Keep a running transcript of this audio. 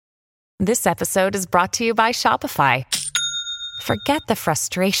This episode is brought to you by Shopify. Forget the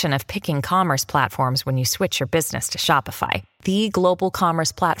frustration of picking commerce platforms when you switch your business to Shopify, the global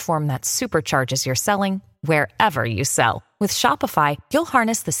commerce platform that supercharges your selling wherever you sell. With Shopify, you'll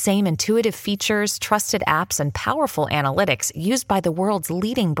harness the same intuitive features, trusted apps, and powerful analytics used by the world's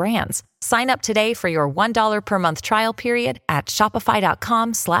leading brands. Sign up today for your $1 per month trial period at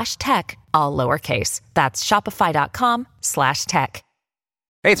shopify.com/tech, all lowercase. That's shopify.com/tech.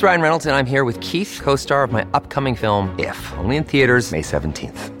 Hey, it's Ryan Reynolds, and I'm here with Keith, co-star of my upcoming film, If, only in theaters May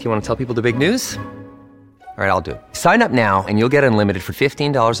 17th. Do you want to tell people the big news? All right, I'll do it. Sign up now and you'll get unlimited for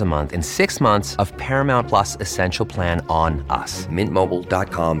 $15 a month and 6 months of Paramount Plus Essential Plan on us.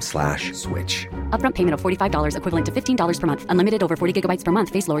 MintMobile.com/switch. Upfront payment of $45 equivalent to $15 per month. Unlimited over 40 gigabytes per month.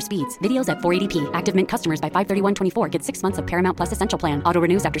 Face lower speeds. Videos at 480p. Active Mint customers by 531.24 get 6 months of Paramount Plus Essential Plan. Auto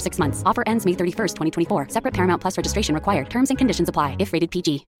renews after 6 months. Offer ends May 31st, 2024. Separate Paramount Plus registration required. Terms and conditions apply if rated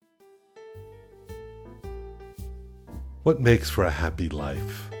PG. What makes for a happy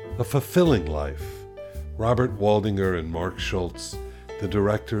life? A fulfilling life? Robert Waldinger and Marc Schulz, the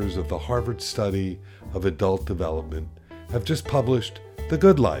directors of the Harvard Study of Adult Development, have just published The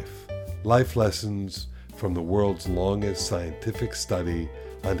Good Life, Life Lessons from the World's Longest Scientific Study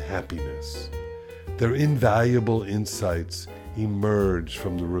on Happiness. Their invaluable insights emerge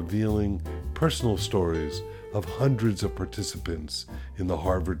from the revealing personal stories of hundreds of participants in the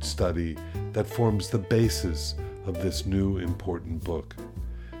Harvard study that forms the basis of this new important book.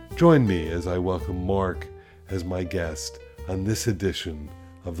 Join me as I welcome Marc as my guest on this edition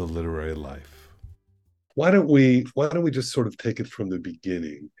of The Literary Life. Why don't we just sort of take it from the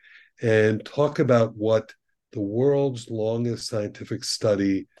beginning and talk about what the world's longest scientific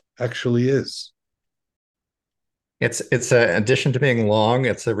study actually is? It's in addition to being long,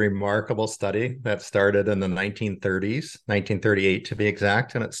 it's a remarkable study that started in the 1930s, 1938 to be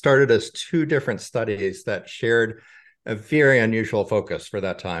exact, and it started as two different studies that shared a very unusual focus for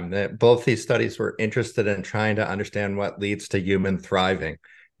that time. Both these studies were interested in trying to understand what leads to human thriving.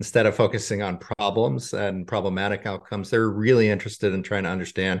 Instead of focusing on problems and problematic outcomes, they're really interested in trying to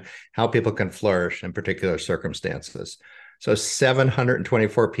understand how people can flourish in particular circumstances. So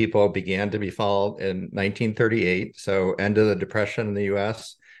 724 people began to be followed in 1938, so end of the Depression in the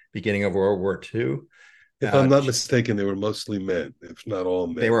US, beginning of World War II. If I'm not mistaken, they were mostly men, if not all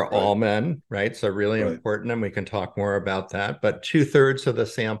men. They were all men, right? So really important, and we can talk more about that. But 2/3 of the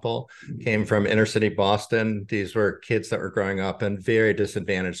sample came from inner city Boston. These were kids that were growing up in very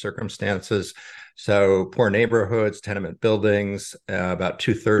disadvantaged circumstances. So poor neighborhoods, tenement buildings, about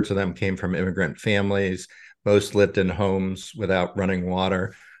 2/3 of them came from immigrant families. Most lived in homes without running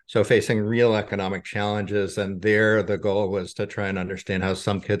water. So facing real economic challenges, and there the goal was to try and understand how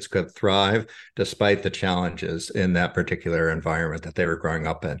some kids could thrive despite the challenges in that particular environment that they were growing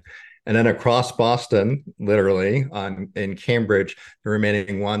up in. And then across Boston, literally in Cambridge, the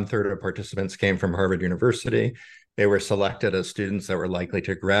remaining 1/3 of participants came from Harvard University. They were selected as students that were likely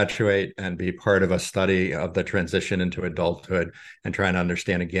to graduate and be part of a study of the transition into adulthood and trying to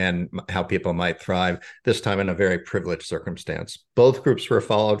understand again how people might thrive, this time in a very privileged circumstance. Both groups were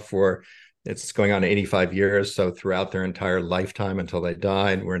followed for, it's going on 85 years, so throughout their entire lifetime until they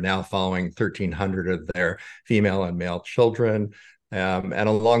died. We're now following 1,300 of their female and male children. And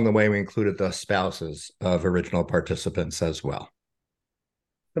along the way, we included the spouses of original participants as well.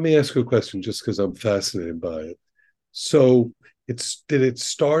 Let me ask you a question, just because I'm fascinated by it. So did it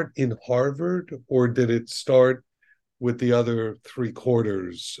start in Harvard, or did it start with the other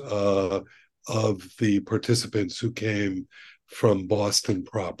 3/4 of the participants who came from Boston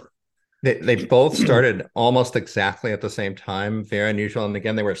proper? They both started almost exactly at the same time. Very unusual. And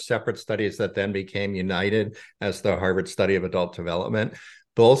again, they were separate studies that then became united as the Harvard Study of Adult Development.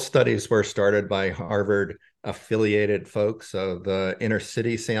 Both studies were started by Harvard affiliated folks. So the inner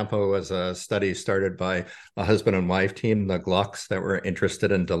city sample was a study started by a husband and wife team, the Glucks, that were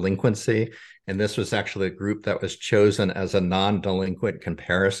interested in delinquency. And this was actually a group that was chosen as a non-delinquent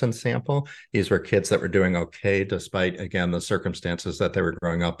comparison sample. These were kids that were doing okay, despite, again, the circumstances that they were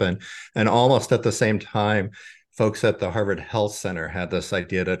growing up in. And almost at the same time, folks at the Harvard Health Center had this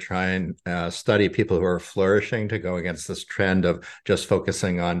idea to try and study people who are flourishing, to go against this trend of just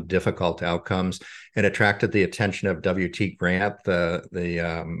focusing on difficult outcomes. It attracted the attention of W.T. Grant,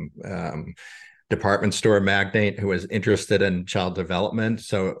 the department store magnate who was interested in child development.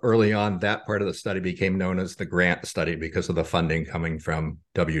 So early on, that part of the study became known as the Grant study because of the funding coming from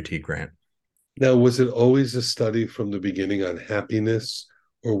W.T. Grant. Now, was it always a study from the beginning on happiness,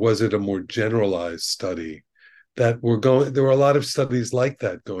 or was it a more generalized study? There were a lot of studies like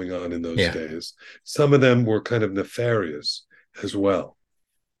that going on in those days. Some of them were kind of nefarious as well.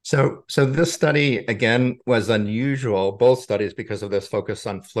 So this study, again, was unusual, both studies, because of this focus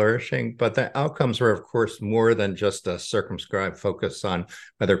on flourishing, but the outcomes were, of course, more than just a circumscribed focus on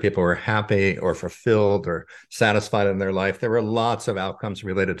whether people were happy or fulfilled or satisfied in their life. There were lots of outcomes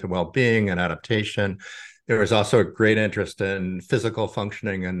related to well-being and adaptation. There was also a great interest in physical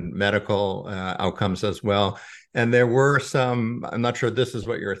functioning and medical outcomes as well. And there were some, I'm not sure this is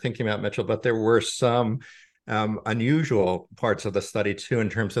what you're thinking about, Mitchell, but there were some unusual parts of the study too, in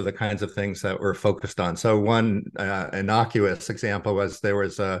terms of the kinds of things that were focused on. So one innocuous example was there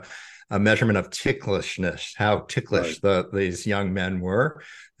was a measurement of ticklishness, how ticklish these young men were.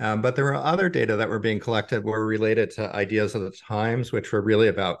 But there were other data that were being collected were related to ideas of the times, which were really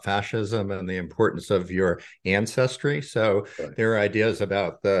about fascism and the importance of your ancestry. So there are ideas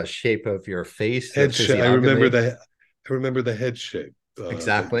about the shape of your face. Head shape. I remember the head shape.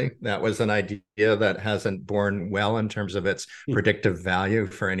 Exactly. That was an idea that hasn't borne well in terms of its predictive value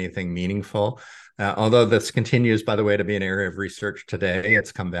for anything meaningful. Although this continues, by the way, to be an area of research today,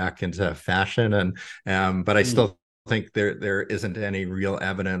 it's come back into fashion, but I still think there isn't any real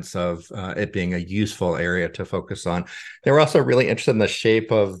evidence of it being a useful area to focus on. They were also really interested in the shape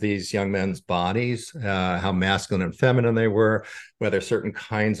of these young men's bodies, how masculine and feminine they were, whether certain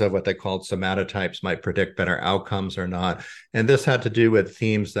kinds of what they called somatotypes might predict better outcomes or not. And this had to do with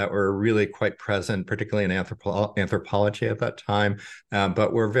themes that were really quite present, particularly in anthropology at that time,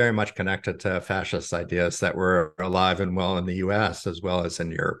 but were very much connected to fascist ideas that were alive and well in the US as well as in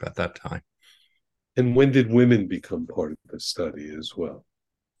Europe at that time. And when did women become part of the study as well?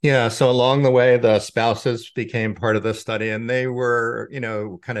 Yeah, so along the way, the spouses became part of the study, and they were,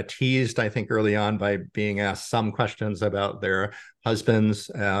 kind of teased, I think, early on by being asked some questions about their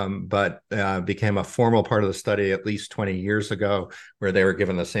husbands, but became a formal part of the study at least 20 years ago, where they were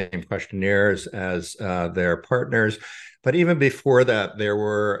given the same questionnaires as their partners. But even before that, there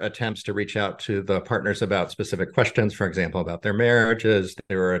were attempts to reach out to the partners about specific questions, for example, about their marriages.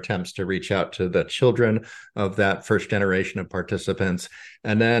 There were attempts to reach out to the children of that first generation of participants.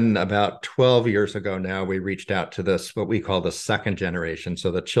 And then about 12 years ago now, we reached out to this, what we call the second generation, so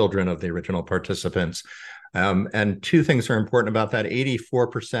the children of the original participants. And two things are important about that.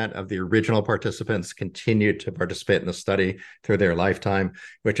 84% of the original participants continued to participate in the study through their lifetime,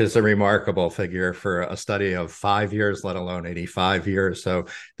 which is a remarkable figure for a study of 5 years, let alone 85 years. So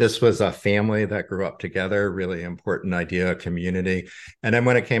this was a family that grew up together, really important idea, community. And then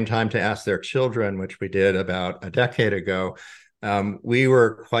when it came time to ask their children, which we did about a decade ago, we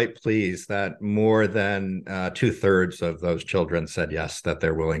were quite pleased that more than 2/3 of those children said yes, that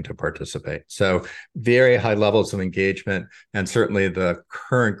they're willing to participate. So very high levels of engagement. And certainly the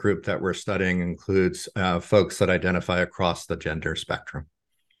current group that we're studying includes folks that identify across the gender spectrum.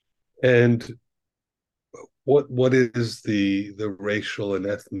 And what is the racial and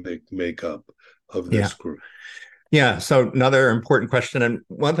ethnic makeup of this group? Yeah, so another important question. And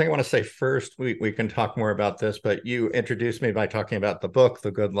one thing I want to say first, we can talk more about this, but you introduced me by talking about the book,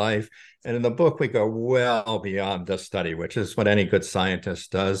 The Good Life. And in the book, we go well beyond this study, which is what any good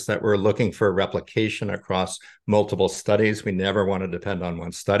scientist does, that we're looking for replication across multiple studies. We never want to depend on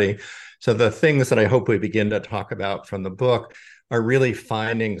one study. So the things that I hope we begin to talk about from the book are really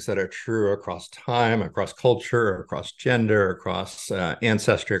findings that are true across time, across culture, across gender, across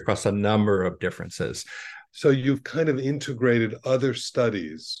ancestry, across a number of differences. So you've kind of integrated other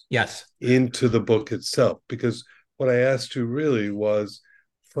studies yes, into the book itself, because what I asked you really was,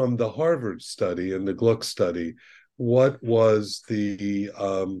 from the Harvard study and the Gluck study, what was the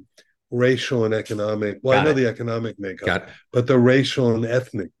racial and economic, I know the economic makeup, but the racial and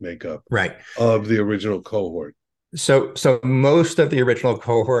ethnic makeup of the original cohort? So most of the original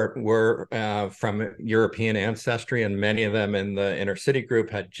cohort were from European ancestry, and many of them in the inner city group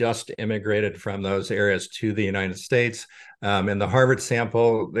had just immigrated from those areas to the United States. In the Harvard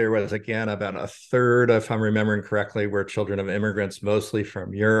sample, there was, again, about 1/3, if I'm remembering correctly, were children of immigrants, mostly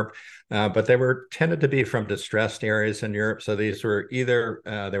from Europe. But they tended to be from distressed areas in Europe. So these were either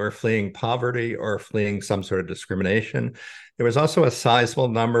they were fleeing poverty or fleeing some sort of discrimination. There was also a sizable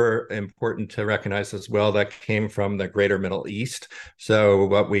number, important to recognize as well, that came from the greater Middle East. So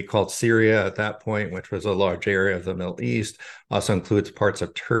what we called Syria at that point, which was a large area of the Middle East, also includes parts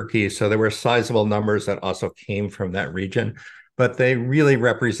of Turkey. So there were sizable numbers that also came from that region. But they really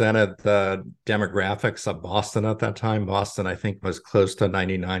represented the demographics of Boston at that time. Boston, I think, was close to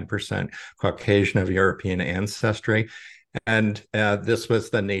 99% Caucasian of European ancestry. And this was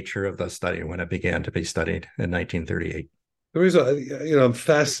the nature of the study when it began to be studied in 1938. The reason, I'm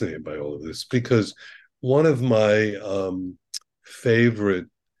fascinated by all of this, because one of my favorite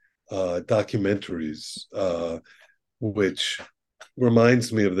documentaries, which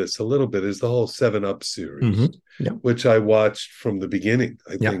reminds me of this a little bit is the whole 7 Up series, Yeah. which I watched from the beginning,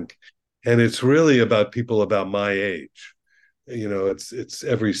 I think. And it's really about people about my age. It's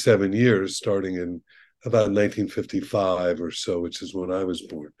every 7 years, starting in about 1955 or so, which is when I was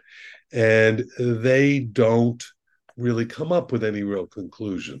born. And they don't really come up with any real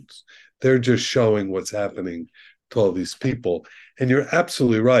conclusions. They're just showing what's happening to all these people. And you're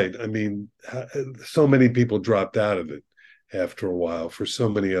absolutely right. I mean, so many people dropped out of it after a while for so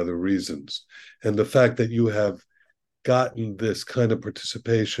many other reasons. And the fact that you have gotten this kind of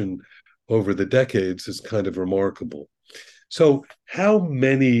participation over the decades is kind of remarkable. So how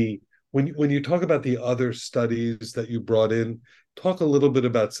many, when you talk about the other studies that you brought in, talk a little bit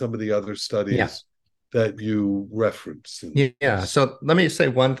about some of the other studies that you reference. Yeah. So let me say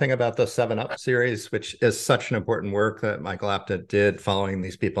one thing about the 7 Up series, which is such an important work that Michael Apted did, following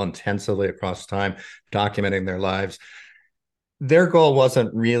these people intensively across time, documenting their lives. Their goal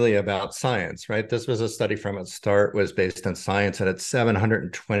wasn't really about science, right? This was a study from its start, was based on science, and it's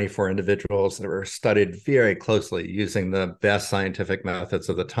 724 individuals that were studied very closely using the best scientific methods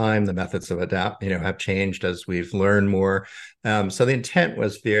of the time. The methods of adapt, have changed as we've learned more. So the intent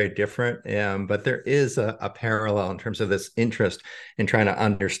was very different, but there is a parallel in terms of this interest in trying to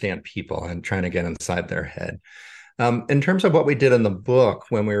understand people and trying to get inside their head. In terms of what we did in the book,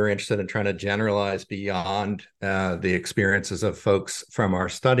 when we were interested in trying to generalize beyond the experiences of folks from our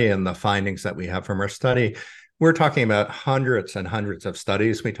study and the findings that we have from our study, we're talking about hundreds and hundreds of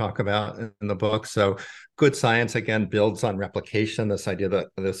studies we talk about in the book. So good science, again, builds on replication, this idea that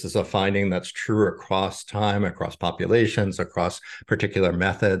this is a finding that's true across time, across populations, across particular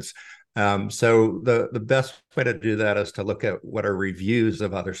methods. So the best way to do that is to look at what are reviews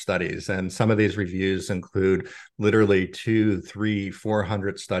of other studies. And some of these reviews include literally 200, 300,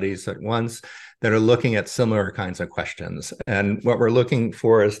 400 studies at once that are looking at similar kinds of questions. And what we're looking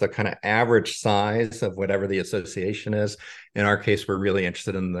for is the kind of average size of whatever the association is. In our case, we're really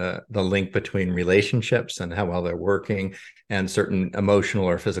interested in the link between relationships and how well they're working and certain emotional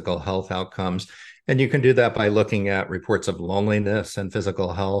or physical health outcomes. And you can do that by looking at reports of loneliness and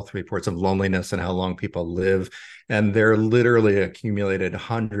physical health, reports of loneliness and how long people live. And there are literally accumulated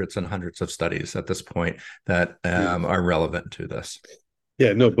hundreds and hundreds of studies at this point that are relevant to this.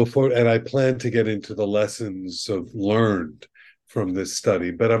 Yeah, no, and I plan to get into the lessons learned from this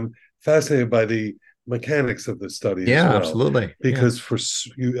study, but I'm fascinated by the mechanics of the study as well. Absolutely. Because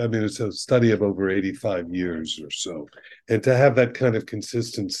it's a study of over 85 years or so. And to have that kind of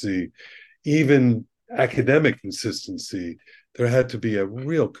consistency, even academic consistency, there had to be a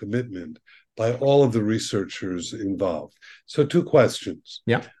real commitment by all of the researchers involved. So 2 questions.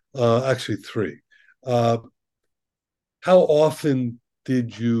 Yeah. Actually 3. How often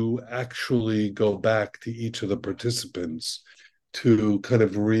did you actually go back to each of the participants to kind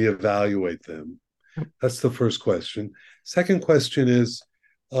of reevaluate them? That's the first question. Second question is,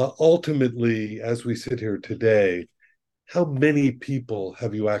 ultimately, as we sit here today, how many people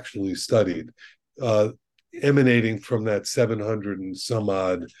have you actually studied, emanating from that 700 and some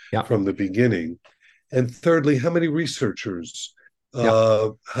odd from the beginning? And thirdly, how many researchers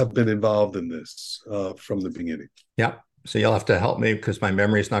have been involved in this from the beginning? Yeah. So you'll have to help me because my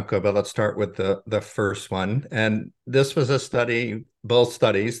memory is not good, but let's start with the first one. And this was a study, both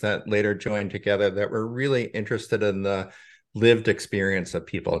studies that later joined together, that were really interested in the lived experience of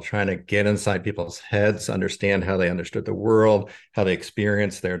people, trying to get inside people's heads, understand how they understood the world, how they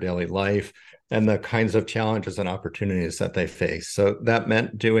experienced their daily life, and the kinds of challenges and opportunities that they face. So that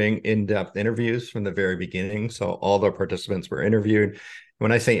meant doing in-depth interviews from the very beginning. So all the participants were interviewed.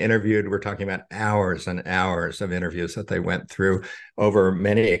 When I say interviewed, we're talking about hours and hours of interviews that they went through over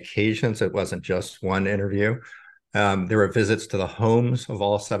many occasions. It wasn't just one interview. There were visits to the homes of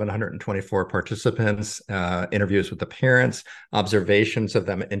all 724 participants, interviews with the parents, observations of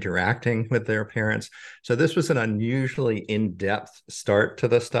them interacting with their parents. So this was an unusually in-depth start to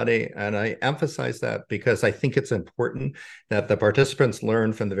the study. And I emphasize that because I think it's important that the participants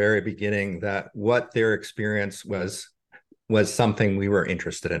learn from the very beginning that what their experience was something we were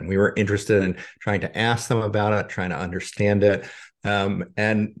interested in. We were interested in trying to ask them about it, trying to understand it.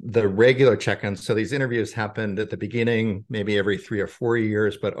 And the regular check-ins, so these interviews happened at the beginning, maybe every 3 or 4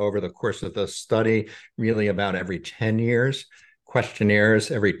 years, but over the course of the study, really about every 10 years, questionnaires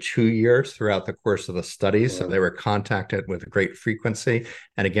every 2 years throughout the course of the study. So they were contacted with great frequency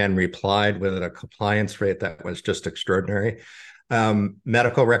and again, replied with a compliance rate that was just extraordinary.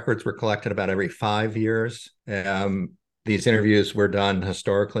 Medical records were collected about every 5 years. These interviews were done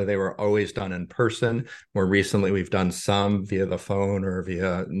historically. They were always done in person. More recently, we've done some via the phone or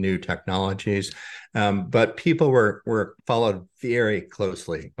via new technologies. But people were followed very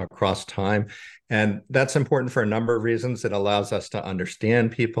closely across time. And that's important for a number of reasons. It allows us to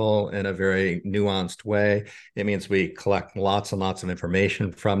understand people in a very nuanced way. It means we collect lots and lots of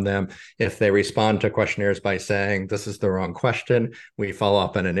information from them. If they respond to questionnaires by saying, this is the wrong question, we follow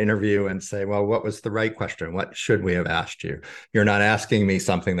up in an interview and say, well, what was the right question? What should we have asked you? You're not asking me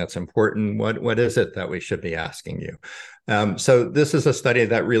something that's important. What is it that we should be asking you? So this is a study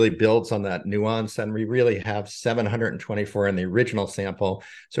that really builds on that nuance, and we really have 724 in the original sample,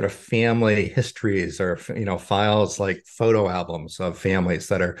 sort of family histories or files like photo albums of families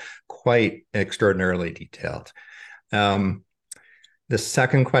that are quite extraordinarily detailed. The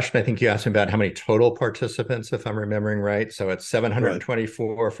second question, I think you asked me about how many total participants, if I'm remembering right. So it's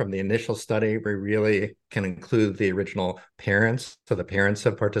 724 from the initial study. We really can include the original parents, so the parents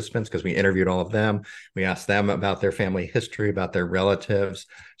of participants, because we interviewed all of them. We asked them about their family history, about their relatives.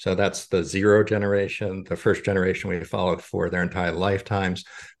 So that's the zero generation. The first generation we followed for their entire lifetimes.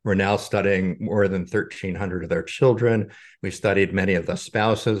 We're now studying more than 1,300 of their children. We studied many of the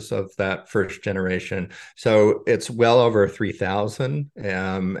spouses of that first generation. So it's well over 3,000.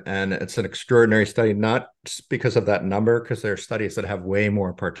 And it's an extraordinary study, not just because of that number, because there are studies that have way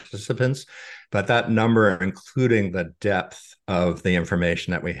more participants, but that number, including the depth of the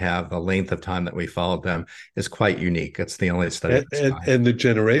information that we have, the length of time that we followed them, is quite unique. It's the only study. And the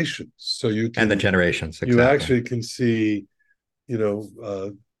generations. So you can, and the generations, exactly. You actually can see,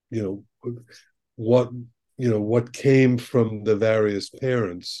 what came from the various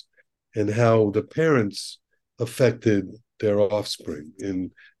parents and how the parents affected their offspring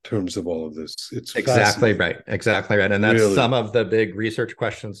in terms of all of this. It's exactly right. And that's really some of the big research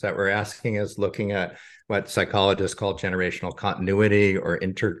questions that we're asking, is looking at what psychologists call generational continuity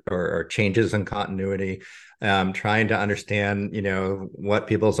or changes in continuity, trying to understand, what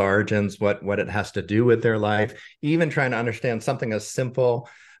people's origins, what it has to do with their life, even trying to understand something as simple.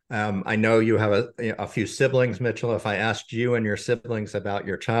 I know you have a few siblings, Mitchell. If I asked you and your siblings about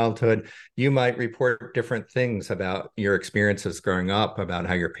your childhood, you might report different things about your experiences growing up, about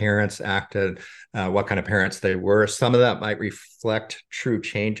how your parents acted, what kind of parents they were. Some of that might reflect true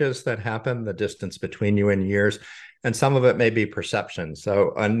changes that happen, the distance between you in years, and some of it may be perception.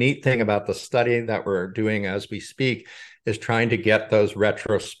 So a neat thing about the study that we're doing as we speak is trying to get those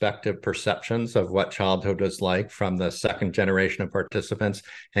retrospective perceptions of what childhood was like from the second generation of participants,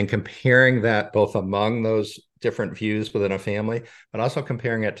 and comparing that both among those different views within a family, but also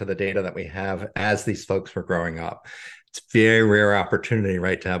comparing it to the data that we have as these folks were growing up. It's a very rare opportunity,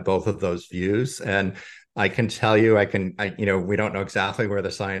 right, to have both of those views. And I can tell you, we don't know exactly where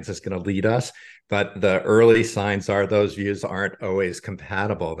the science is going to lead us, but the early signs are those views aren't always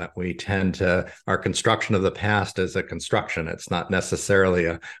compatible, that we tend to, our construction of the past is a construction. It's not necessarily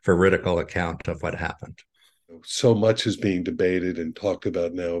a veridical account of what happened. So much is being debated and talked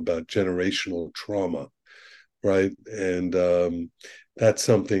about now about generational trauma, right? And that's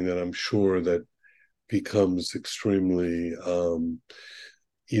something that I'm sure that becomes extremely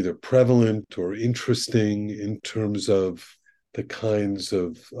either prevalent or interesting in terms of the kinds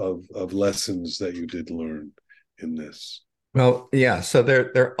of lessons that you did learn in this. Well, yeah. So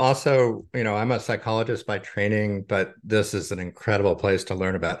they're also, I'm a psychologist by training, but this is an incredible place to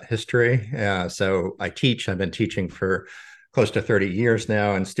learn about history. So I've been teaching for close to 30 years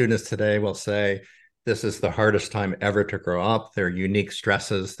now, and students today will say, this is the hardest time ever to grow up. There are unique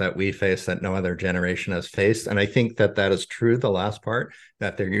stresses that we face that no other generation has faced. And I think that is true, the last part,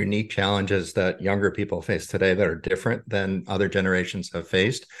 that there are unique challenges that younger people face today that are different than other generations have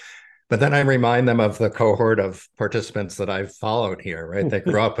faced. But then I remind them of the cohort of participants that I've followed here, right? They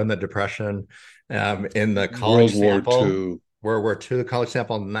grew up in the Depression, in the college sample. World War II, the college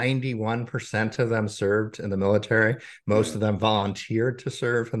sample, 91% of them served in the military. Most of them volunteered to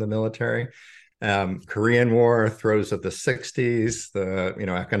serve in the military. Korean War, throes of the 60s, the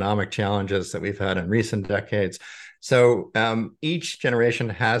economic challenges that we've had in recent decades. So each generation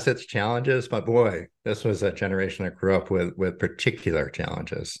has its challenges, but boy, this was a generation that grew up with particular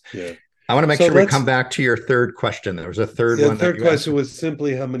challenges. Yeah. I want to make sure we come back to your third question. There was a third one. The third question was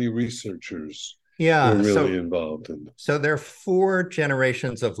simply how many researchers were really involved in this. So there are 4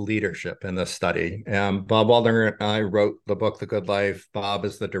 generations of leadership in this study. Bob Waldinger and I wrote the book, The Good Life. Bob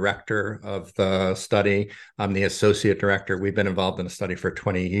is the director of the study. I'm the associate director. We've been involved in the study for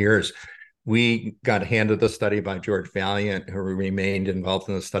 20 years. We got handed the study by George Valiant, who remained involved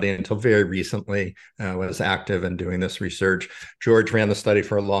in the study until very recently, was active in doing this research. George ran the study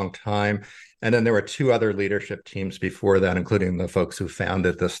for a long time. And then there were two other leadership teams before that, including the folks who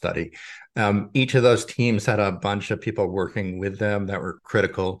founded the study. Each of those teams had a bunch of people working with them that were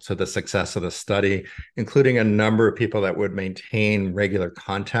critical to the success of the study, including a number of people that would maintain regular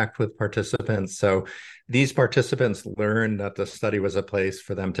contact with participants. So these participants learned that the study was a place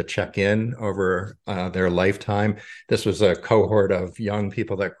for them to check in over their lifetime. This was a cohort of young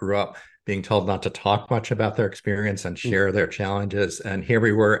people that grew up being told not to talk much about their experience and share their challenges. And here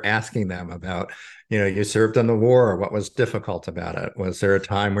we were asking them about, you served in the war. What was difficult about it? Was there a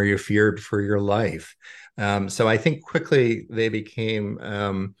time where you feared for your life? So I think quickly they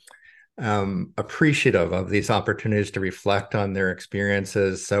became appreciative of these opportunities to reflect on their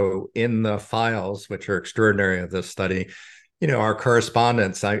experiences. So in the files, which are extraordinary of this study, our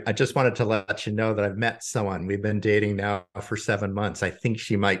correspondence, I just wanted to let you know that I've met someone. We've been dating now for 7 months. I think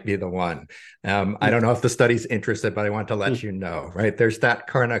she might be the one. I don't know if the study's interested, but I want to let you know, right? There's that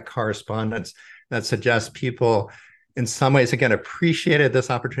kind of correspondence that suggests people in some ways, again, appreciated this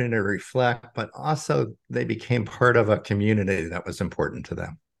opportunity to reflect, but also they became part of a community that was important to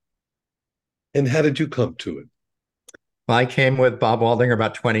them. And how did you come to it? I came with Bob Waldinger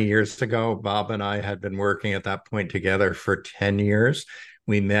about 20 years ago. Bob and I had been working at that point together for 10 years.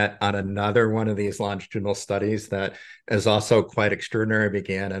 We met on another one of these longitudinal studies that is also quite extraordinary,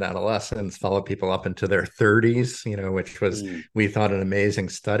 began at adolescence, followed people up into their 30s, which was, we thought, an amazing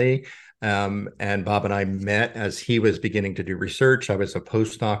study. And Bob and I met as he was beginning to do research. I was a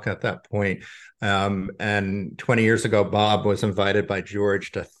postdoc at that point. And 20 years ago, Bob was invited by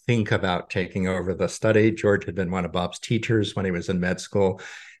George to think about taking over the study. George had been one of Bob's teachers when he was in med school,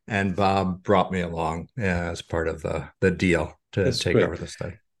 and Bob brought me along as part of the deal to take over the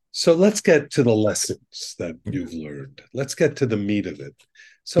study. So let's get to the lessons that you've learned. Let's get to the meat of it.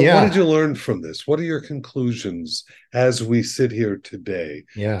 So what did you learn from this? What are your conclusions as we sit here today?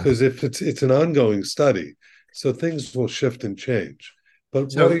 Because if it's an ongoing study, so things will shift and change.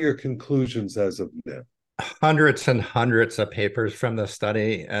 But what are your conclusions as of now? Hundreds and hundreds of papers from the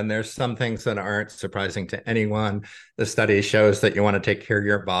study, and there's some things that aren't surprising to anyone. The study shows that you want to take care of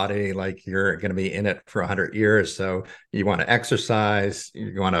your body like you're going to be in it for 100 years. So you want to exercise,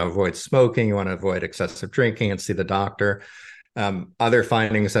 you want to avoid smoking, you want to avoid excessive drinking and see the doctor. Other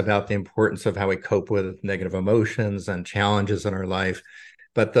findings about the importance of how we cope with negative emotions and challenges in our life.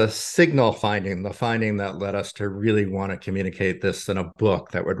 But the signal finding, the finding that led us to really want to communicate this in a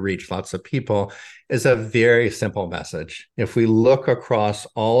book that would reach lots of people, is a very simple message. If we look across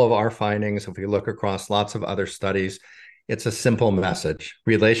all of our findings, if we look across lots of other studies, it's a simple message.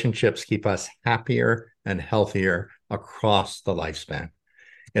 Relationships keep us happier and healthier across the lifespan.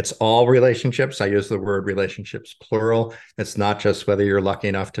 It's all relationships. I use the word relationships plural. It's not just whether you're lucky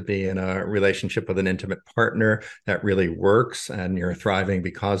enough to be in a relationship with an intimate partner that really works and you're thriving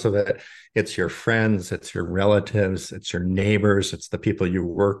because of it. It's your friends, it's your relatives, it's your neighbors, it's the people you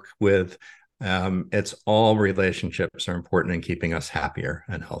work with. It's all relationships are important in keeping us happier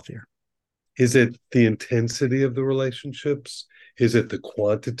and healthier. Is it the intensity of the relationships? Is it the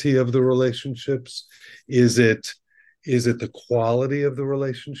quantity of the relationships? Is it the quality of the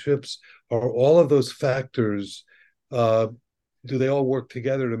relationships? Are all of those factors, do they all work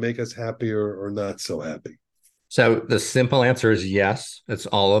together to make us happier or not so happy? So the simple answer is yes, it's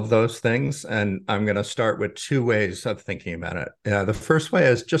all of those things. And I'm going to start with two ways of thinking about it. The first way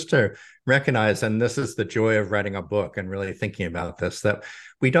is just to recognize, and this is the joy of writing a book and really thinking about this, that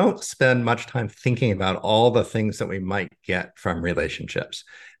we don't spend much time thinking about all the things that we might get from relationships.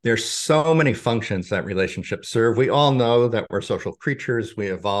 There's so many functions that relationships serve. We all know that we're social creatures. We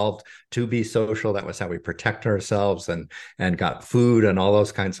evolved to be social. That was how we protect ourselves and got food and all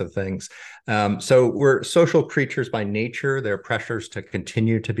those kinds of things. So we're social creatures by nature. There are pressures to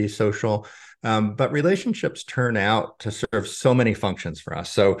continue to be social. But relationships turn out to serve so many functions for us.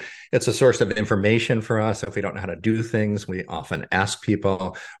 So it's a source of information for us. If we don't know how to do things, we often ask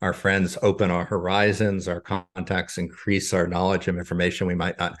people. Our friends open our horizons. Our contacts increase our knowledge of information we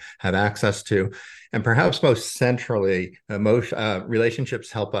might not have access to. And perhaps most centrally,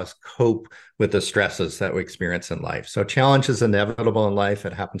 relationships help us cope with the stresses that we experience in life. So challenge is inevitable in life.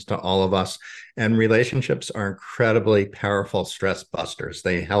 It happens to all of us. And relationships are incredibly powerful stress busters.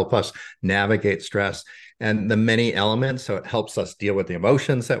 They help us navigate stress and the many elements. So it helps us deal with the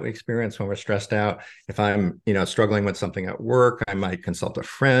emotions that we experience when we're stressed out. If I'm, struggling with something at work, I might consult a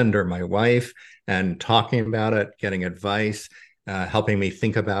friend or my wife and talking about it, getting advice, helping me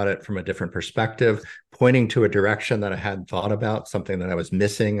think about it from a different perspective, pointing to a direction that I hadn't thought about, something that I was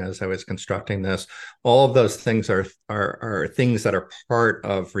missing as I was constructing this. All of those things are things that are part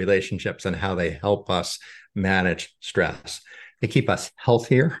of relationships and how they help us manage stress. They keep us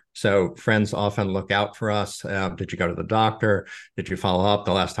healthier. So friends often look out for us. Did you go to the doctor? Did you follow up?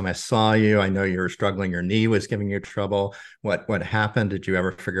 The last time I saw you, I know you were struggling. Your knee was giving you trouble. What happened? Did you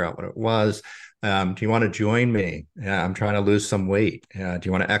ever figure out what it was? Do you want to join me? I'm trying to lose some weight. Do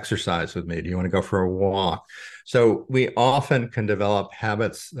you want to exercise with me? Do you want to go for a walk? So we often can develop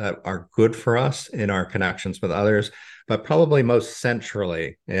habits that are good for us in our connections with others, but probably most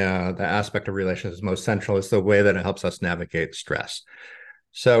centrally, the aspect of relationships most central is the way that it helps us navigate stress.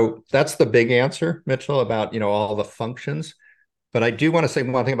 So that's the big answer, Mitchell, about all the functions. But I do want to say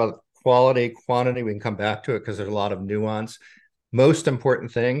one thing about quality, quantity. We can come back to it because there's a lot of nuance. Most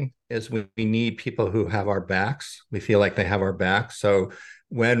important thing is we need people who have our backs. We feel like they have our backs. So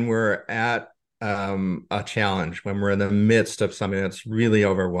when we're at a challenge, when we're in the midst of something that's really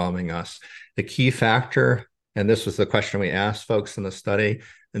overwhelming us, the key factor, and this was the question we asked folks in the study,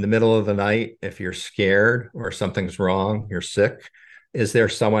 in the middle of the night, if you're scared or something's wrong, you're sick, is there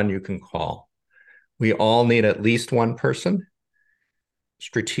someone you can call? We all need at least one person.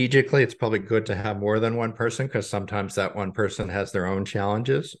 Strategically, it's probably good to have more than one person because sometimes that one person has their own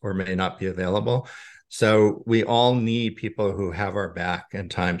challenges or may not be available. So we all need people who have our back in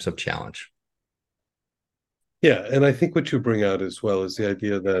times of challenge. Yeah, and I think what you bring out as well is the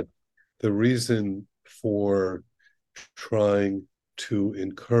idea that the reason for trying to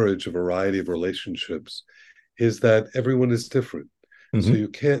encourage a variety of relationships is that everyone is different. So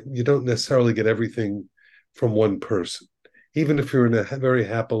you don't necessarily get everything from one person. Even if you're in a very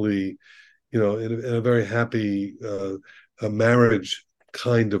happily, in a very happy a marriage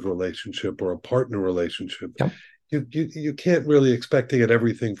kind of relationship or a partner relationship, you can't really expect to get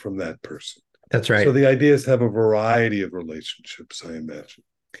everything from that person. That's right. So the idea is to have a variety of relationships, I imagine.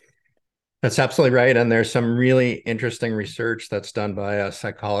 That's absolutely right. And there's some really interesting research that's done by a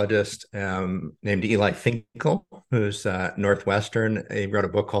psychologist named Eli Finkel, who's Northwestern. He wrote a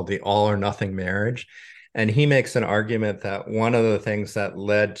book called The All or Nothing Marriage. And he makes an argument that one of the things that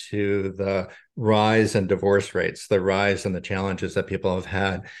led to the rise in divorce rates, the rise in the challenges that people have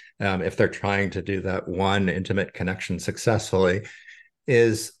had if they're trying to do that one intimate connection successfully,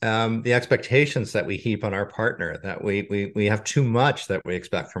 is the expectations that we heap on our partner, that we have too much that we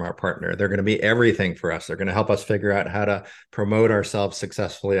expect from our partner. They're going to be everything for us. They're going to help us figure out how to promote ourselves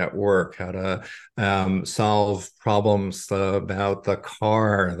successfully at work, how to solve problems about the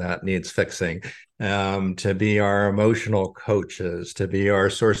car that needs fixing, to be our emotional coaches, to be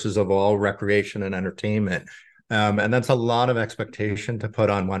our sources of all recreation and entertainment. And that's a lot of expectation to put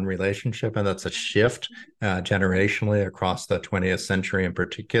on one relationship. And that's a shift generationally across the 20th century in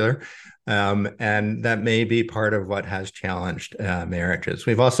particular. And that may be part of what has challenged marriages.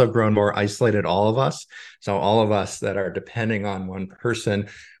 We've also grown more isolated, all of us. So all of us that are depending on one person,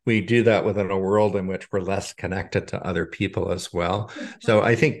 we do that within a world in which we're less connected to other people as well. So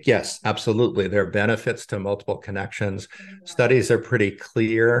I think, yes, absolutely, there are benefits to multiple connections. Studies are pretty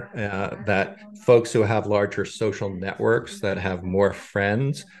clear that folks who have larger social networks, that have more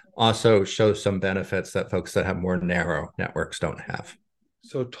friends, also show some benefits that folks that have more narrow networks don't have.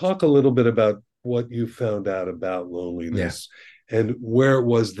 So talk a little bit about what you found out about loneliness and where it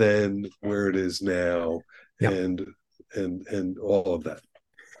was then, where it is now, and all of that.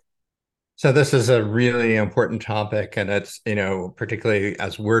 So this is a really important topic, and it's, particularly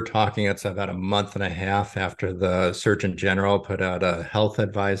as we're talking, it's about a month and a half after the Surgeon General put out a health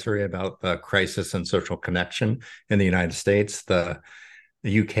advisory about the crisis in social connection in the United States. The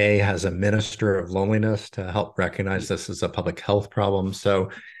UK has a minister of loneliness to help recognize this as a public health problem. So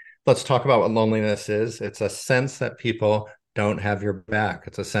let's talk about what loneliness is. It's a sense that people don't have your back.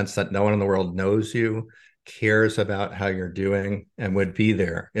 It's a sense that no one in the world knows you, cares about how you're doing, and would be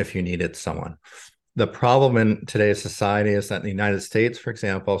there if you needed someone. The problem in today's society is that in the United States, for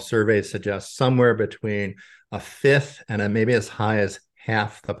example, surveys suggest somewhere between a fifth and maybe as high as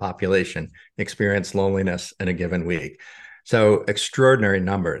half the population experience loneliness in a given week. So extraordinary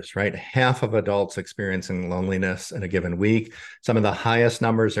numbers, right? Half of adults experiencing loneliness in a given week. Some of the highest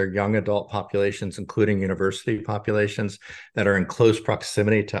numbers are young adult populations, including university populations that are in close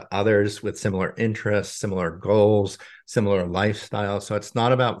proximity to others with similar interests, similar goals, similar lifestyles. So it's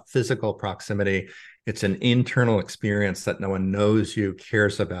not about physical proximity. It's an internal experience that no one knows you,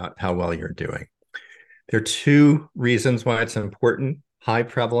 cares about how well you're doing. There are two reasons why it's important. High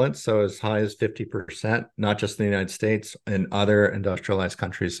prevalence, so as high as 50%, not just in the United States, in other industrialized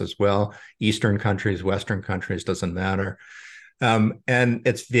countries as well. Eastern countries, Western countries, doesn't matter. And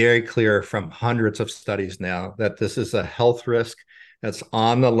it's very clear from hundreds of studies now that this is a health risk that's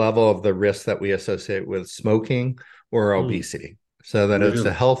on the level of the risk that we associate with smoking or obesity. So that it's a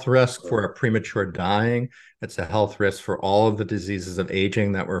Really? health risk for a premature dying. It's a health risk for all of the diseases of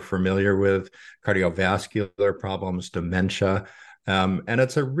aging that we're familiar with, cardiovascular problems, dementia. And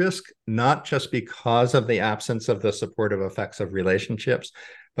it's a risk not just because of the absence of the supportive effects of relationships,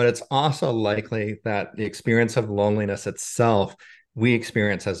 but it's also likely that the experience of loneliness itself we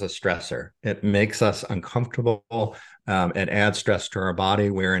experience as a stressor. It makes us uncomfortable. It adds stress to our body,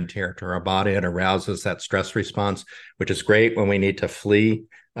 wear and tear to our body. It arouses that stress response, which is great when we need to flee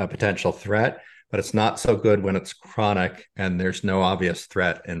a potential threat, but it's not so good when it's chronic and there's no obvious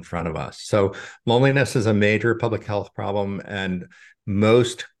threat in front of us. So loneliness is a major public health problem, and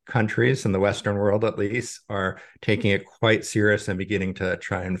most countries in the Western world, at least, are taking it quite serious and beginning to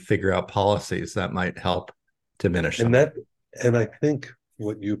try and figure out policies that might help diminish And them. that, and I think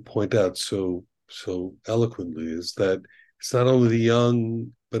what you point out so eloquently is that it's not only the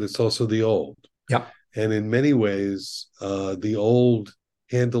young, but it's also the old. Yeah. And in many ways, the old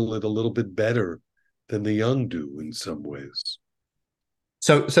handle it a little bit better than the young do in some ways.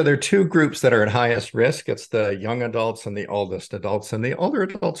 So there are two groups that are at highest risk. It's the young adults and the oldest adults. And the older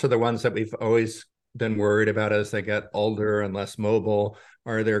adults are the ones that we've always been worried about as they get older and less mobile.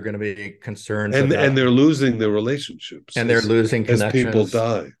 Are there going to be concerns and they're losing their relationships, and they're losing as connections? people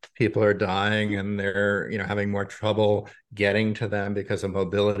die. People are dying, and they're having more trouble getting to them because of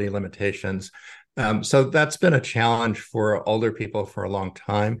mobility limitations. So that's been a challenge for older people for a long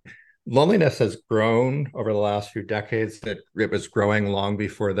time. Loneliness has grown over the last few decades. It was growing long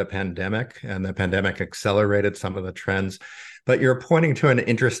before the pandemic, and the pandemic accelerated some of the trends. But you're pointing to an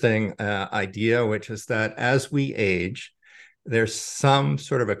interesting idea, which is that as we age, there's some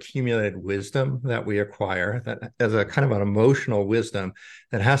sort of accumulated wisdom that we acquire that as a kind of an emotional wisdom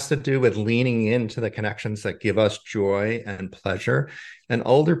that has to do with leaning into the connections that give us joy and pleasure. And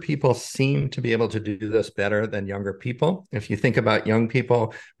older people seem to be able to do this better than younger people. If you think about young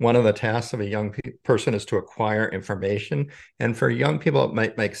people, one of the tasks of a young person is to acquire information. And for young people, it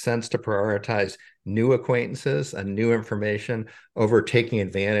might make sense to prioritize new acquaintances and new information over taking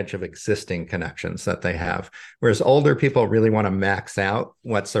advantage of existing connections that they have. Whereas older people really want to max out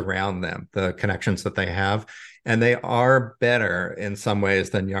what's around them, the connections that they have. And they are better in some ways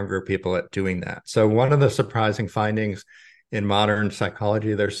than younger people at doing that. So one of the surprising findings in modern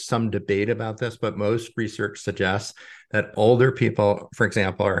psychology, there's some debate about this, but most research suggests that older people, for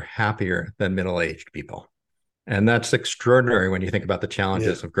example, are happier than middle-aged people. And that's extraordinary when you think about the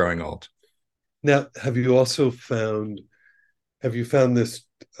challenges of growing old. Now, have you found this,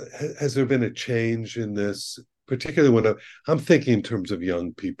 has there been a change in this, particularly when I'm thinking in terms of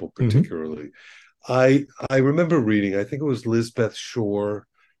young people, particularly? I remember reading, I think it was Lisbeth Shore,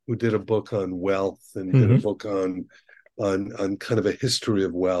 who did a book on wealth and did a book on kind of a history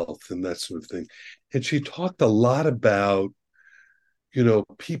of wealth and that sort of thing. And she talked a lot about,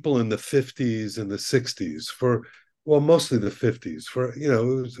 people in the 50s and the 60s mostly the 50s it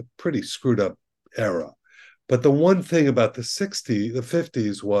was a pretty screwed up era. But the one thing about the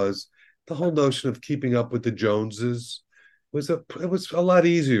 50s was the whole notion of keeping up with the Joneses. It was a lot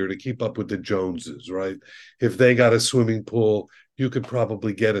easier to keep up with the Joneses, right? If they got a swimming pool, you could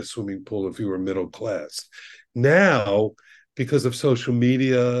probably get a swimming pool if you were middle class. Now, because of social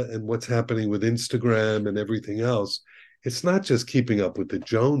media and what's happening with Instagram and everything else, it's not just keeping up with the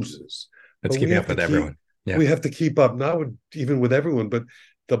Joneses. It's keeping up with everyone. Yeah. We have to keep up, even with everyone, but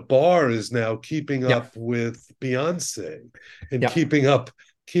the bar is now keeping up with Beyonce and keeping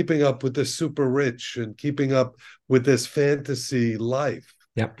up with the super rich and keeping up with this fantasy life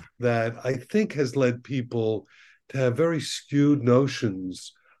that I think has led people to have very skewed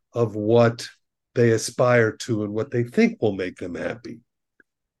notions of what they aspire to and what they think will make them happy.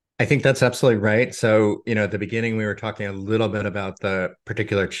 I think that's absolutely right. So, at the beginning, we were talking a little bit about the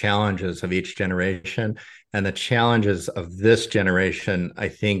particular challenges of each generation. And the challenges of this generation, I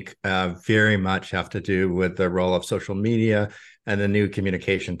think, very much have to do with the role of social media and the new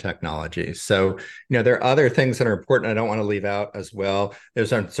communication technologies. So, there are other things that are important I don't want to leave out as well.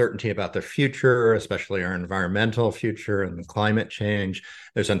 There's uncertainty about the future, especially our environmental future and climate change.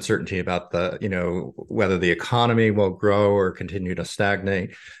 There's uncertainty about whether the economy will grow or continue to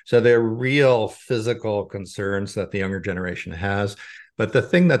stagnate. So there are real physical concerns that the younger generation has. But the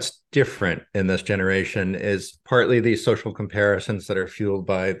thing that's different in this generation is partly these social comparisons that are fueled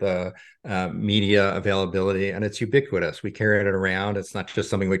by the media availability, and it's ubiquitous. We carry it around. It's not just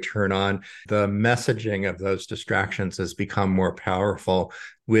something we turn on. The messaging of those distractions has become more powerful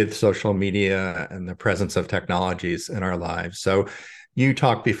with social media and the presence of technologies in our lives. So You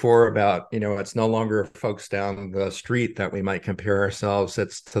talked before about, it's no longer folks down the street that we might compare ourselves.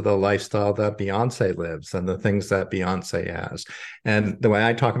 It's to the lifestyle that Beyonce lives and the things that Beyonce has. And the way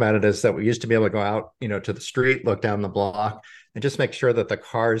I talk about it is that we used to be able to go out, to the street, look down the block, and just make sure that the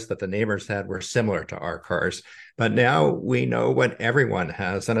cars that the neighbors had were similar to our cars. But now we know what everyone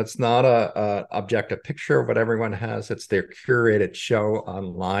has, and it's not a objective picture of what everyone has. It's their curated show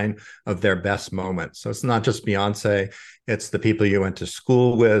online of their best moments. So it's not just Beyonce. It's the people you went to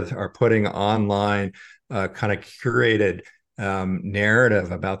school with are putting online kind of curated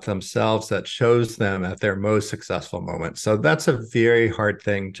narrative about themselves that shows them at their most successful moments. So that's a very hard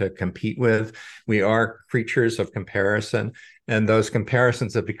thing to compete with. We are creatures of comparison, and those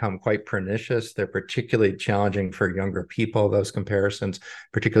comparisons have become quite pernicious. They're particularly challenging for younger people, those comparisons,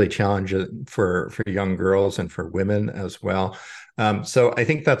 particularly challenging for young girls and for women as well. So I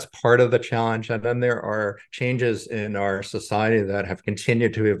think that's part of the challenge. And then there are changes in our society that have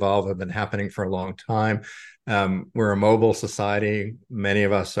continued to evolve, have been happening for a long time. We're a mobile society. Many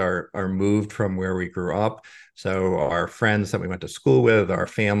of us are moved from where we grew up. So our friends that we went to school with, our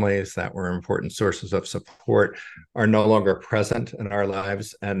families that were important sources of support are no longer present in our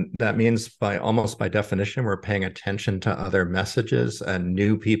lives. And that means almost by definition, we're paying attention to other messages and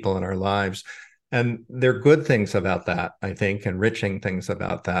new people in our lives. And there are good things about that, I think, enriching things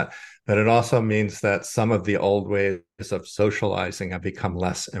about that. But it also means that some of the old ways of socializing have become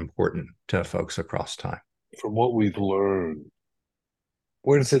less important to folks across time. From what we've learned,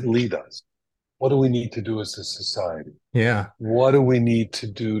 where does it lead us? What do we need to do as a society? Yeah. What do we need to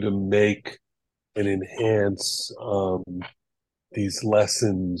do to make and enhance these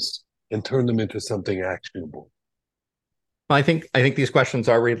lessons and turn them into something actionable? I think these questions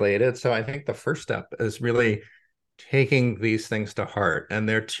are related. So I think the first step is really taking these things to heart. And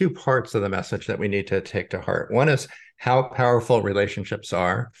there are two parts of the message that we need to take to heart. One is how powerful relationships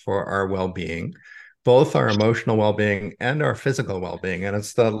are for our well-being, both our emotional well-being and our physical well-being. And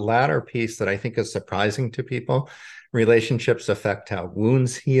it's the latter piece that I think is surprising to people. Relationships affect how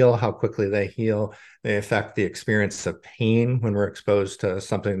wounds heal, how quickly they heal. They affect the experience of pain when we're exposed to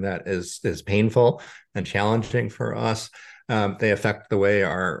something that is painful and challenging for us. They affect the way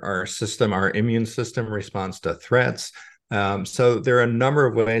our immune system responds to threats. So there are a number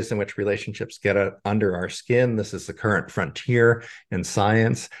of ways in which relationships get under our skin. This is the current frontier in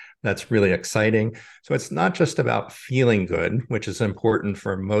science. That's really exciting. So it's not just about feeling good, which is important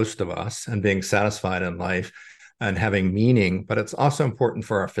for most of us, and being satisfied in life and having meaning, but it's also important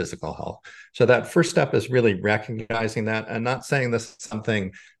for our physical health. So that first step is really recognizing that and not saying this is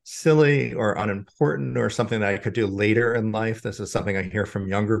something silly or unimportant or something that I could do later in life. This is something I hear from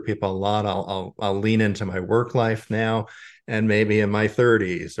younger people a lot. I'll lean into my work life now, and maybe in my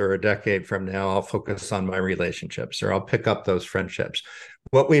 30s or a decade from now, I'll focus on my relationships, or I'll pick up those friendships.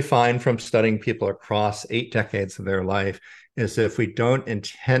 What we find from studying people across 8 decades of their life is if we don't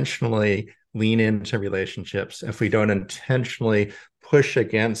intentionally lean into relationships, if we don't intentionally push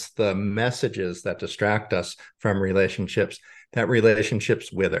against the messages that distract us from relationships, that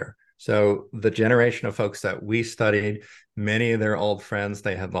relationships wither. So the generation of folks that we studied, many of their old friends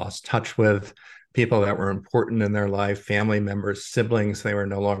they had lost touch with, people that were important in their life, family members, siblings they were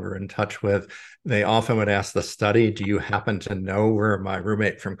no longer in touch with. They often would ask the study, do you happen to know where my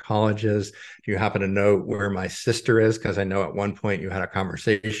roommate from college is? Do you happen to know where my sister is? Because I know at one point you had a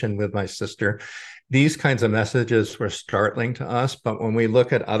conversation with my sister. These kinds of messages were startling to us, but when we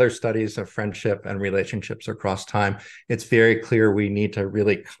look at other studies of friendship and relationships across time, it's very clear we need to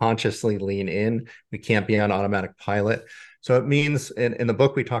really consciously lean in. We can't be on automatic pilot. So it means, in the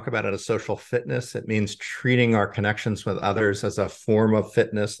book, we talk about it as social fitness. It means treating our connections with others as a form of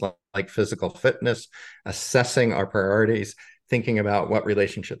fitness, like physical fitness, assessing our priorities, thinking about what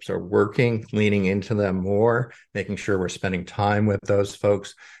relationships are working, leaning into them more, making sure we're spending time with those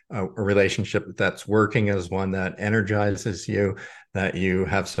folks. A relationship that's working is one that energizes you, that you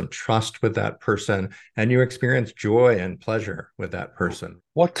have some trust with that person, and you experience joy and pleasure with that person.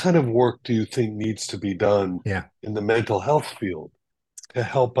 What kind of work do you think needs to be done in the mental health field to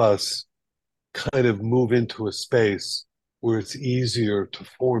help us kind of move into a space where it's easier to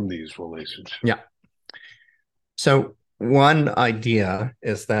form these relationships? Yeah. So one idea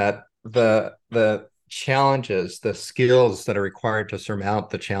is that the challenges, the skills that are required to surmount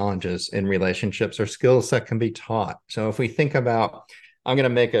the challenges in relationships are skills that can be taught. So if we think about, I'm going to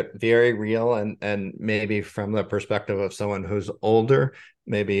make it very real and maybe from the perspective of someone who's older,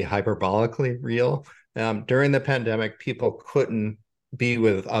 maybe hyperbolically real. During the pandemic, people couldn't be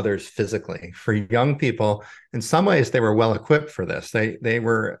with others physically. For young people, in some ways, they were well equipped for this. They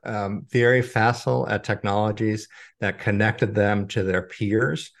were very facile at technologies that connected them to their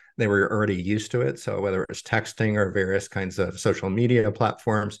peers. They were already used to it. So whether it was texting or various kinds of social media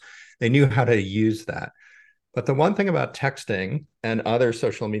platforms, they knew how to use that. But the one thing about texting and other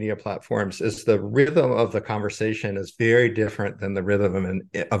social media platforms is the rhythm of the conversation is very different than the rhythm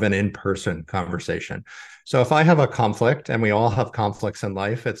of an in-person conversation. So if I have a conflict, and we all have conflicts in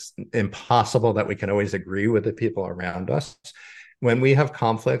life, it's impossible that we can always agree with the people around us. When we have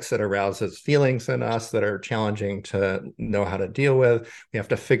conflicts that arouses feelings in us that are challenging to know how to deal with, we have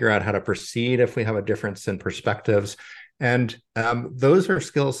to figure out how to proceed if we have a difference in perspectives. And those are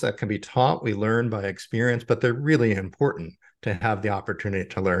skills that can be taught. We learn by experience, but they're really important to have the opportunity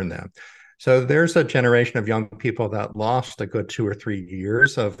to learn them. So there's a generation of young people that lost a good 2 or 3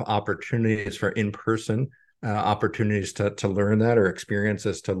 years of opportunities for in-person opportunities to learn that, or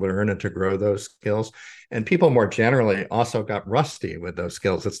experiences to learn and to grow those skills. And people more generally also got rusty with those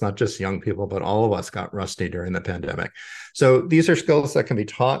skills. It's not just young people, but all of us got rusty during the pandemic. So these are skills that can be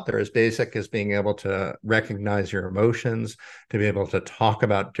taught. They're as basic as being able to recognize your emotions, to be able to talk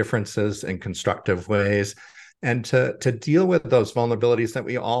about differences in constructive ways, and to deal with those vulnerabilities that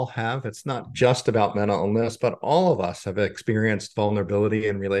we all have. It's not just about mental illness, but all of us have experienced vulnerability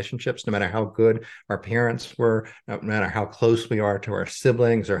in relationships, no matter how good our parents were, no matter how close we are to our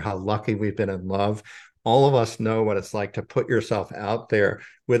siblings, or how lucky we've been in love. All of us know what it's like to put yourself out there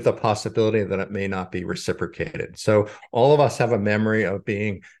with the possibility that it may not be reciprocated. So all of us have a memory of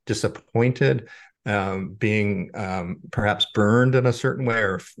being disappointed, being perhaps burned in a certain way,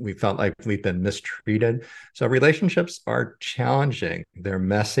 or we felt like we've been mistreated. So relationships are challenging. They're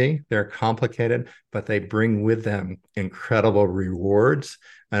messy, they're complicated, but they bring with them incredible rewards.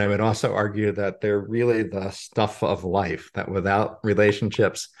 And I would also argue that they're really the stuff of life, that without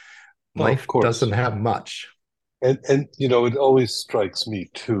relationships, life doesn't have much. And it always strikes me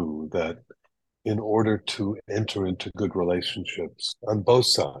too that in order to enter into good relationships on both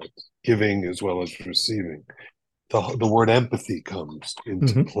sides, giving as well as receiving, the word empathy comes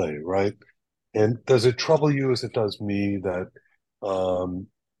into play, right? And does it trouble you, as it does me, that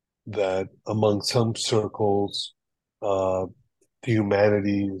among some circles, the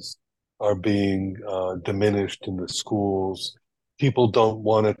humanities are being diminished in the schools? People don't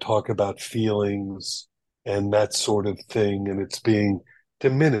want to talk about feelings and that sort of thing, and it's being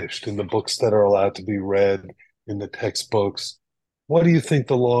diminished in the books that are allowed to be read, in the textbooks. What do you think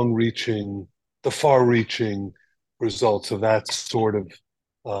the far-reaching results of that sort of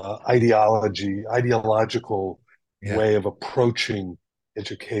ideological way of approaching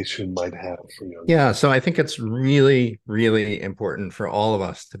education might have for young people? Yeah, so I think it's really, really important for all of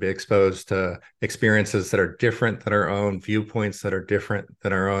us to be exposed to experiences that are different than our own, viewpoints that are different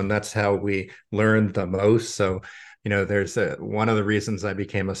than our own. That's how we learn the most. So, there's one of the reasons I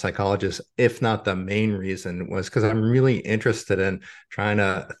became a psychologist, if not the main reason, was because I'm really interested in trying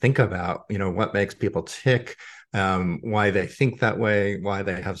to think about, what makes people tick, why they think that way, why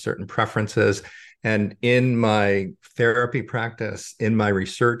they have certain preferences. And in my therapy practice, in my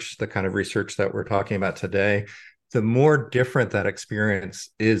research, the kind of research that we're talking about today, the more different that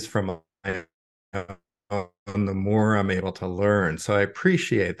experience is from my own, the more I'm able to learn. So I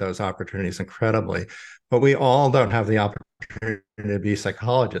appreciate those opportunities incredibly. But we all don't have the opportunity to be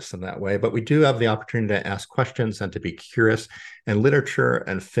psychologists in that way, but we do have the opportunity to ask questions and to be curious. And literature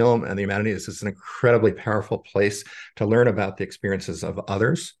and film and the humanities is an incredibly powerful place to learn about the experiences of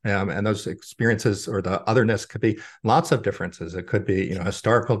others. And those experiences, or the otherness, could be lots of differences. It could be,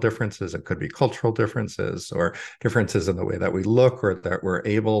 historical differences. It could be cultural differences, or differences in the way that we look or that we're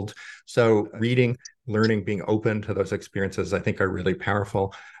abled. So reading, learning, being open to those experiences, I think, are really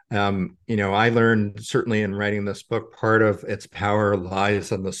powerful. I learned, certainly in writing this book, part of its power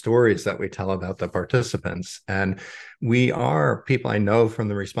lies in the stories that we tell about the participants. And people, I know from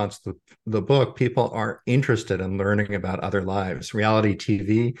the response to the book, people are interested in learning about other lives. Reality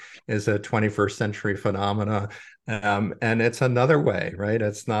TV is a 21st century phenomena. And it's another way, right?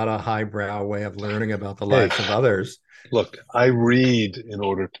 It's not a highbrow way of learning about the lives of others. Look, I read fiction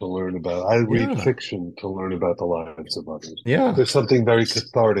to learn about the lives of others. Yeah. There's something very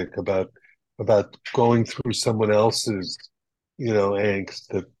cathartic about going through someone else's, angst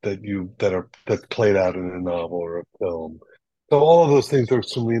that's played out in a novel or a film. So all of those things are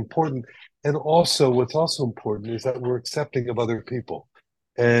extremely important. And also, what's also important is that we're accepting of other people.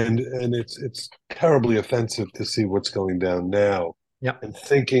 And it's terribly offensive to see what's going down now. Yeah. And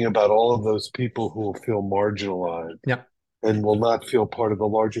thinking about all of those people who will feel marginalized, yeah, and will not feel part of the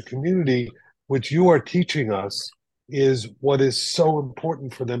larger community, which you are teaching us is what is so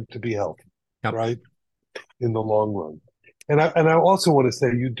important for them to be healthy, Yep. right? In the long run. And I also want to say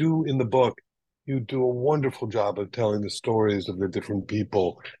you do in the book, you do a wonderful job of telling the stories of the different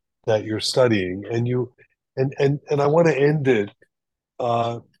people that you're studying. And I want to end it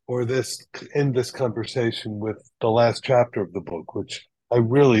or this end this conversation with the last chapter of the book, which I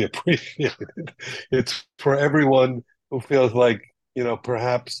really appreciated. It's for everyone who feels like,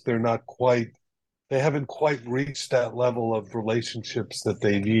 perhaps they haven't quite reached that level of relationships that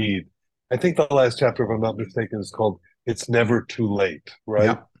they need. I think the last chapter, if I'm not mistaken, is called It's Never Too Late, right?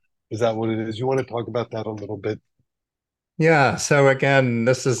 Yep. Is that what it is? You want to talk about that a little bit? Yeah. So again,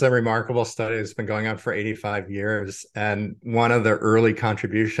 this is a remarkable study. It's been going on for 85 years. And one of the early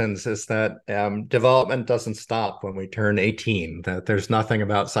contributions is that development doesn't stop when we turn 18, that there's nothing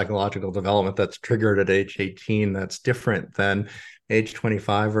about psychological development that's triggered at age 18 that's different than age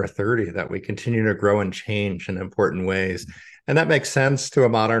 25 or 30, that we continue to grow and change in important ways. And that makes sense to a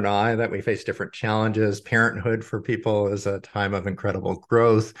modern eye, that we face different challenges. Parenthood for people is a time of incredible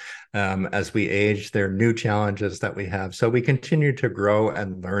growth. As we age, there are new challenges that we have. So we continue to grow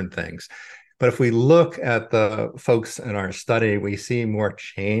and learn things. But if we look at the folks in our study, we see more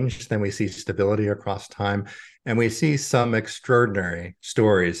change than we see stability across time. And we see some extraordinary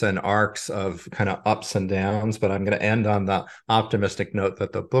stories and arcs of kind of ups and downs. But I'm going to end on the optimistic note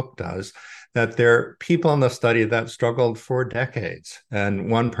that the book does, that there are people in the study that struggled for decades.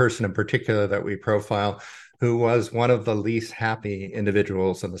 And one person in particular that we profile, who was one of the least happy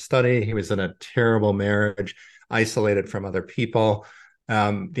individuals in the study. He was in a terrible marriage, isolated from other people.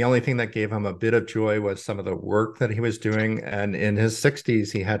 The only thing that gave him a bit of joy was some of the work that he was doing. And in his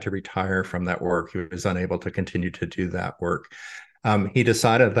 60s, he had to retire from that work. He was unable to continue to do that work. He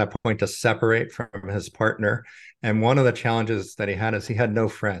decided at that point to separate from his partner. And one of the challenges that he had is he had no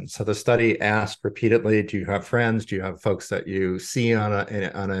friends. So the study asked repeatedly, do you have friends? Do you have folks that you see on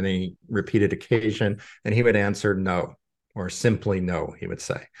any repeated occasion? And he would answer no, or simply no, he would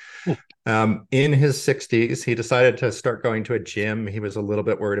say. In his 60s, he decided to start going to a gym. He was a little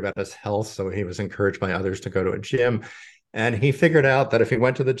bit worried about his health, so he was encouraged by others to go to a gym. And he figured out that if he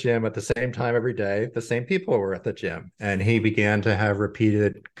went to the gym at the same time every day, the same people were at the gym. And he began to have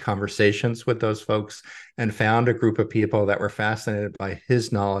repeated conversations with those folks and found a group of people that were fascinated by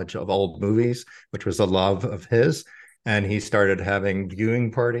his knowledge of old movies, which was a love of his. And he started having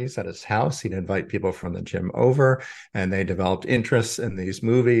viewing parties at his house. He'd invite people from the gym over, and they developed interests in these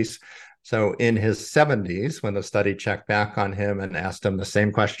movies. So in his 70s, when the study checked back on him and asked him the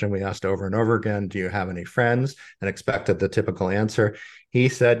same question we asked over and over again, do you have any friends? And expected the typical answer, he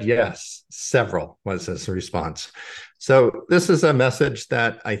said yes, several was his response. So this is a message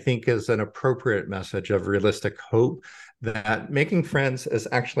that I think is an appropriate message of realistic hope, that making friends is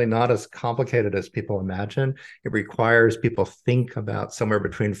actually not as complicated as people imagine. It requires people think about somewhere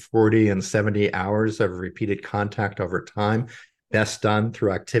between 40 and 70 hours of repeated contact over time, best done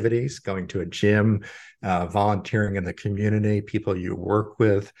through activities, going to a gym, volunteering in the community, people you work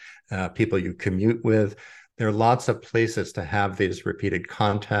with, people you commute with. There are lots of places to have these repeated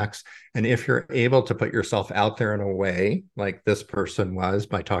contacts. And if you're able to put yourself out there in a way like this person was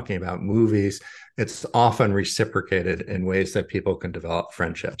by talking about movies, it's often reciprocated in ways that people can develop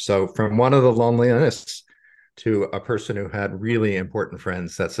friendships. So from one of the loneliest to a person who had really important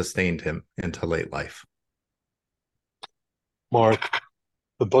friends that sustained him into late life. Marc,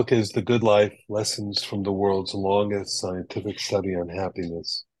 the book is The Good Life, Lessons from the World's Longest Scientific Study on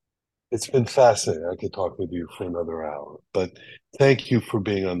Happiness. It's been fascinating. I could talk with you for another hour, but thank you for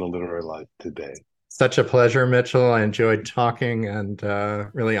being on The Literary Life today. Such a pleasure, Mitchell. I enjoyed talking and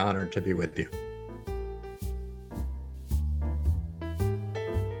really honored to be with you.